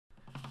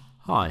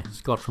Hi,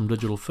 Scott from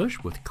Digital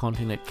Fish with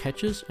content that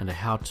catches and a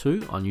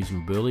how-to on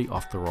using burley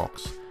off the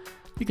rocks.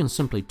 You can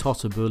simply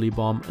toss a burley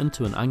bomb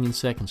into an onion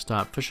sack and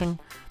start fishing,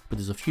 but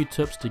there's a few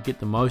tips to get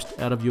the most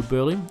out of your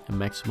burley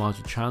and maximise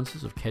your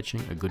chances of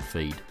catching a good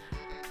feed.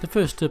 The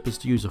first tip is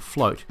to use a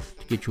float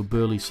to get your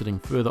burley sitting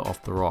further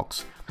off the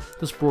rocks.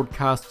 This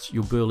broadcasts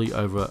your burley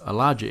over a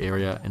larger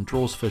area and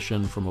draws fish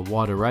in from a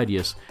wider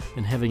radius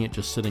than having it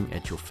just sitting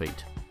at your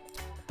feet.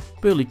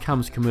 Burley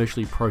comes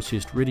commercially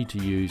processed ready to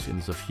use and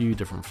there's a few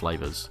different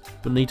flavours.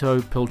 Bonito,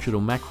 pilchard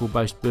or mackerel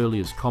based burley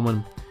is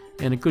common,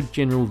 and a good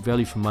general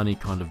value for money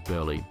kind of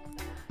burley.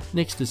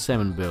 Next is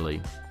salmon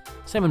burley.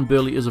 Salmon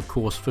burley is of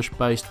course fish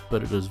based,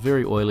 but it is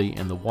very oily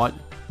and the white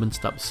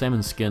minced up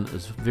salmon skin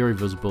is very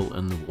visible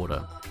in the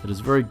water. It is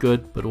very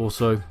good but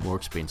also more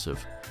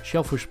expensive.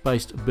 Shellfish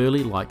based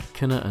burley like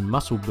kinner and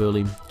mussel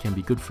burley can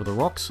be good for the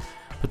rocks,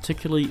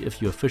 particularly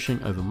if you are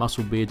fishing over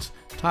mussel beds,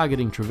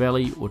 targeting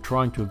trevally or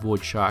trying to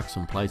avoid sharks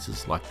in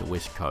places like the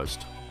west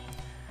coast.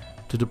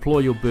 To deploy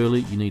your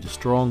burley you need a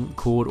strong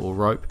cord or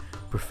rope,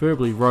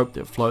 preferably rope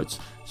that floats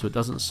so it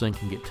doesn't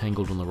sink and get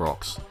tangled on the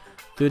rocks.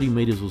 30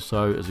 meters or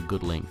so is a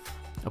good length.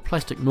 A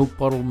plastic milk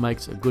bottle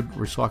makes a good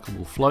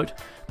recyclable float,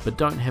 but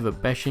don't have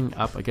it bashing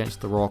up against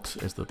the rocks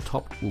as the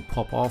top will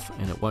pop off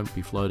and it won't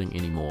be floating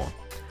anymore.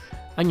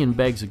 Onion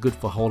bags are good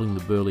for holding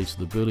the burley so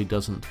the burley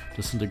doesn't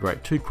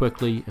disintegrate too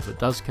quickly if it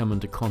does come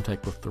into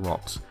contact with the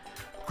rocks.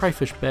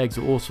 Crayfish bags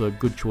are also a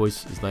good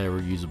choice as they are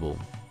reusable.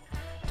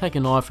 Take a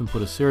knife and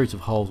put a series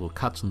of holes or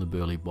cuts in the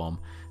burley bomb.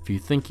 If you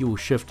think you will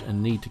shift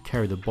and need to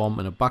carry the bomb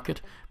in a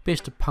bucket,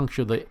 best to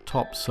puncture the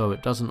top so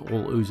it doesn't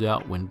all ooze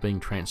out when being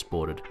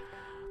transported.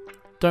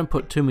 Don't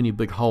put too many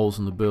big holes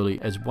in the burley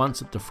as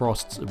once it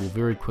defrosts it will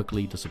very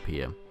quickly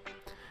disappear.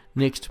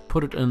 Next,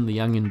 put it in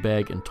the onion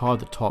bag and tie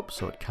the top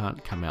so it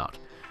can't come out.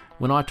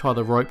 When I tie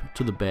the rope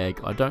to the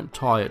bag, I don't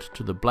tie it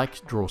to the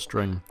black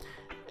drawstring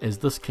as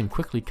this can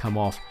quickly come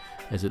off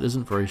as it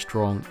isn't very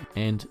strong,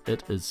 and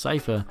it is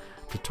safer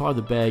to tie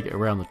the bag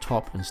around the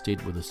top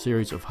instead with a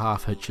series of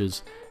half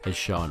hitches as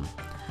shown.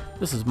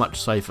 This is much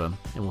safer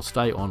and will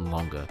stay on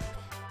longer.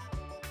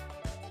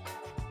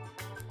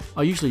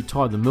 I usually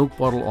tie the milk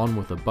bottle on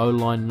with a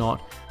bowline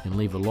knot and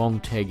leave a long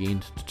tag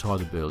end to tie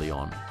the burley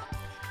on.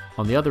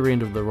 On the other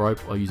end of the rope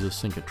I use a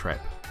sinker trap.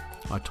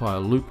 I tie a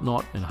loop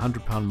knot in a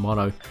 100-pound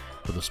mono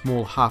with a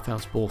small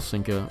half-ounce ball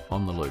sinker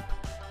on the loop.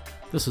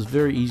 This is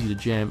very easy to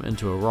jam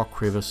into a rock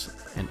crevice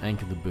and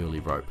anchor the burley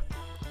rope.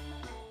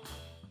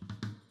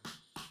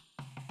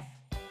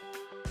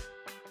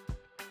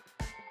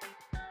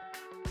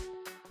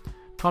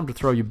 Time to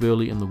throw your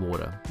burley in the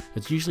water.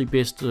 It's usually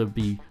best to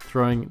be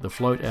throwing the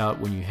float out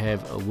when you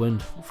have a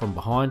wind from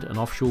behind, an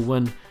offshore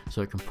wind,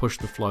 so it can push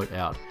the float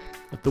out.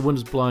 If the wind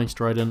is blowing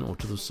straight in or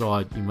to the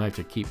side, you may have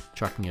to keep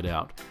chucking it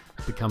out.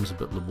 It becomes a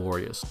bit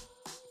laborious.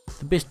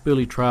 The best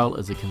burley trail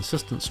is a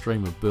consistent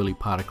stream of burley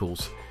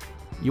particles.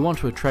 You want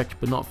to attract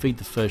but not feed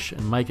the fish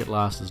and make it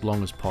last as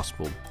long as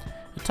possible.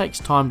 It takes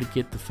time to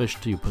get the fish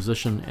to your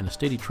position and a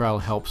steady trail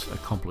helps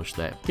accomplish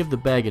that. Give the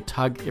bag a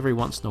tug every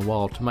once in a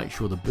while to make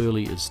sure the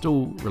burley is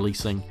still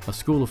releasing. A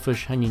school of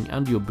fish hanging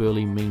under your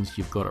burley means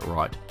you've got it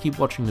right. Keep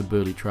watching the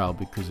burley trail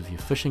because if you're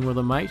fishing with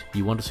a mate,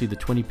 you want to see the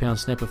 20-pound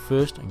snapper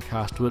first and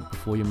cast to it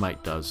before your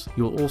mate does.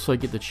 You'll also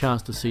get the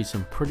chance to see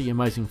some pretty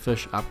amazing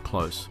fish up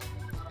close.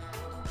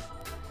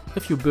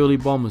 If your burley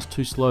bomb is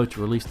too slow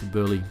to release the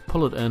burley,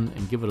 pull it in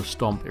and give it a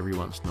stomp every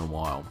once in a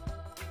while.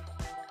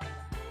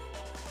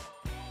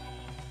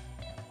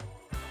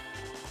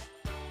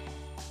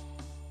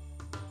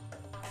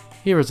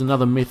 Here is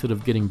another method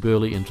of getting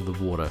burley into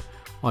the water.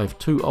 I have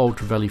two old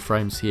trevally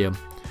frames here.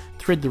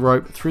 Thread the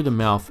rope through the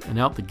mouth and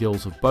out the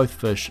gills of both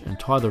fish and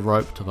tie the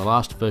rope to the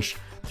last fish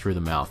through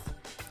the mouth.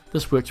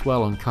 This works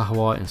well on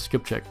Kahawai and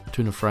skipjack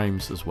tuna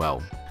frames as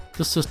well.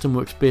 This system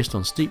works best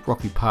on steep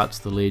rocky parts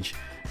of the ledge.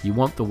 You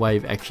want the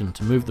wave action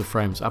to move the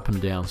frames up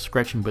and down,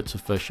 scratching bits of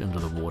fish into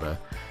the water.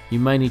 You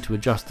may need to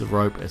adjust the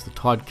rope as the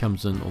tide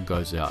comes in or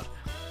goes out.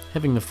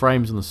 Having the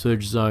frames in the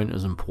surge zone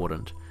is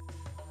important.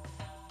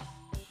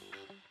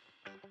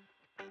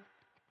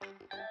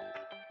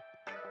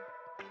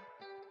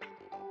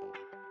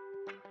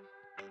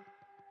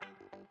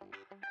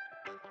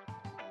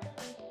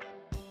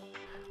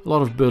 A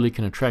lot of burley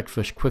can attract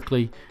fish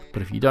quickly,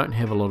 but if you don't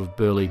have a lot of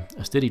burley,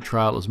 a steady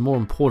trail is more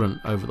important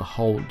over the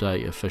whole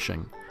day of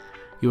fishing.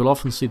 You will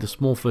often see the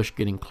small fish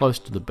getting close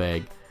to the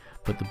bag,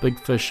 but the big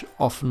fish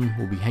often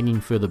will be hanging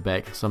further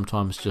back,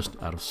 sometimes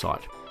just out of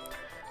sight.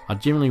 I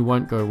generally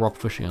won't go rock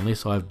fishing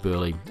unless I have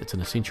burley. It's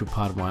an essential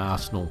part of my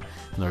arsenal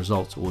and the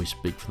results always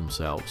speak for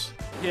themselves.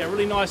 Yeah,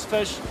 really nice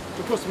fish.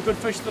 We caught some good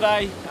fish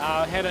today.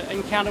 Had an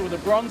encounter with a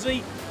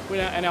bronzy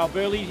in our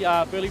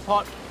burley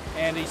pot,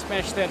 and he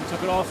smashed that and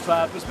took it off.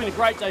 It's been a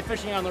great day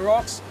fishing on the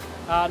rocks.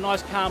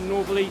 Nice calm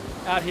northerly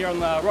out here on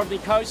the Rodney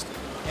coast,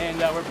 and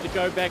we're able to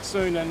go back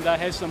soon and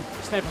have some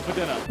snapper for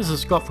dinner. This is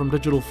Scott from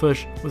Digital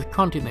Fish with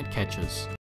content that catches.